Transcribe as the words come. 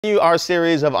Our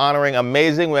series of honoring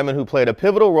amazing women who played a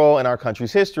pivotal role in our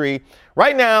country's history.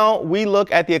 Right now, we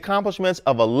look at the accomplishments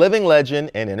of a living legend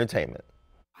in entertainment.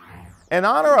 In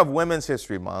honor of Women's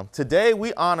History Month, today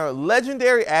we honor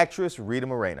legendary actress Rita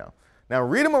Moreno. Now,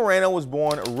 Rita Moreno was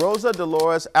born Rosa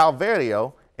Dolores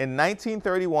Alverio in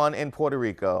 1931 in Puerto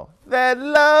Rico, that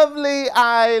lovely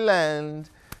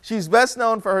island. She's best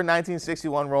known for her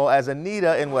 1961 role as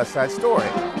Anita in West Side Story.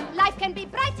 Life can be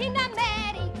bright in America.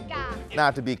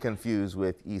 Not to be confused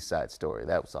with East Side Story.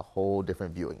 That was a whole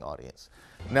different viewing audience.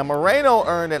 Now, Moreno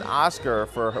earned an Oscar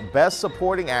for her Best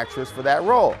Supporting Actress for that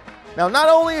role. Now, not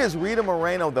only is Rita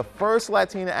Moreno the first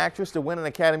Latina actress to win an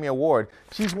Academy Award,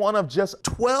 she's one of just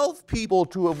 12 people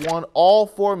to have won all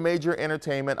 4 major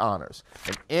entertainment honors: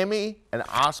 an Emmy, an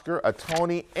Oscar, a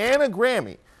Tony, and a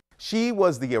Grammy. She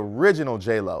was the original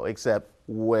J-Lo, except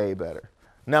way better.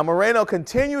 Now, Moreno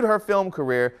continued her film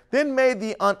career, then made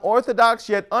the unorthodox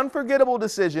yet unforgettable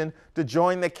decision to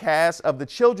join the cast of the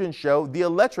children's show The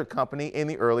Electric Company in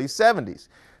the early 70s.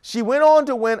 She went on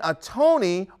to win a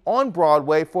Tony on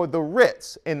Broadway for The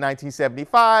Ritz in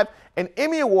 1975 and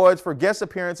Emmy Awards for guest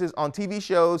appearances on TV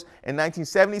shows in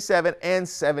 1977 and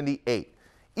 78.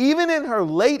 Even in her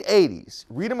late 80s,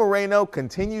 Rita Moreno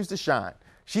continues to shine.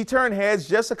 She turned heads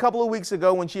just a couple of weeks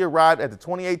ago when she arrived at the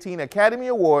 2018 Academy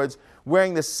Awards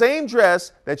wearing the same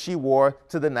dress that she wore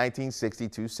to the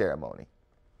 1962 ceremony.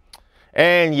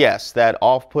 And yes, that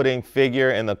off-putting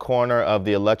figure in the corner of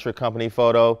the Electric Company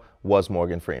photo was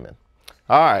Morgan Freeman.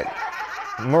 All right.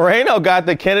 Moreno got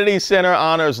the Kennedy Center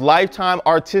Honors Lifetime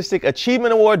Artistic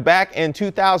Achievement Award back in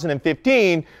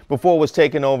 2015 before it was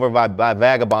taken over by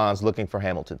vagabonds looking for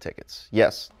Hamilton tickets.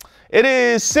 Yes, it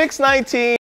is 6:19.